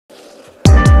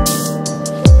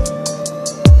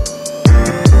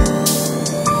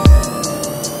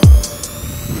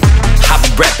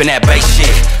reppin' that bass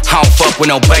shit. I don't fuck with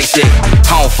no basic.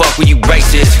 I don't fuck with you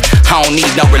racist. I don't need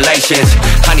no relations.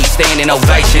 I need standing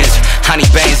ovations. I need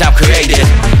bands, I'm creative.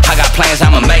 I got plans,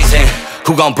 I'm amazing.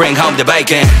 Who gon' bring home the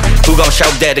bacon? Who gon' show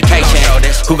dedication?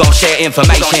 Who gon' share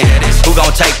information? Who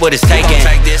gon' take what it's taking?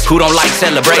 Who don't like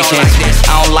celebrations?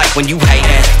 I don't like when you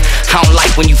hating. I don't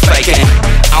like when you faking.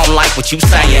 I don't like what you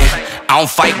saying. I don't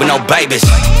fight with no babies.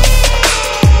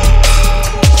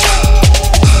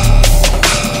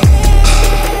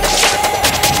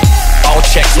 All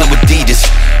checks, no Adidas.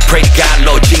 Pray to God,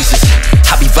 Lord Jesus.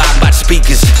 I be vibing by the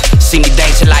speakers. See me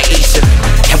dancing like Issa.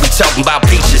 And we talking about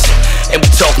peaches. And we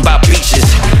talking about beaches.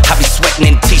 I be sweating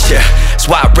in a t-shirt.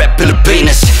 That's why I rep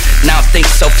Filipinas. Now I'm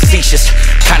thinking so facetious.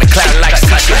 Kinda clouded like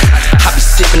Sisha. I be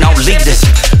sipping on leaders.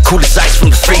 Cool as ice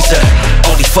from the freezer.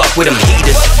 Only fuck with them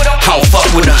heaters. I don't fuck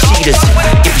with them cheaters.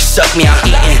 If you suck me, I'm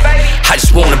eating. I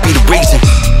just wanna be the reason.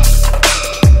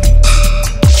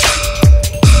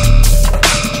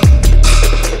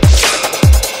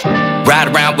 Ride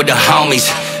around with the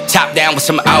homies. Top down with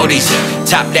some oldies.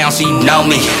 Top down so you know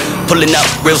me. Pulling up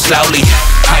real slowly.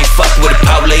 I ain't fuck with the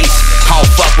police. I don't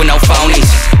fuck with no phonies.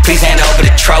 Please hand over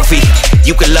the trophy.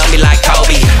 You can love me like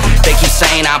Kobe. They keep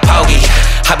saying I'm poggy.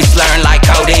 I be slurring like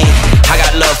codeine. I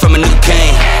got love from a new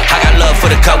king. I got love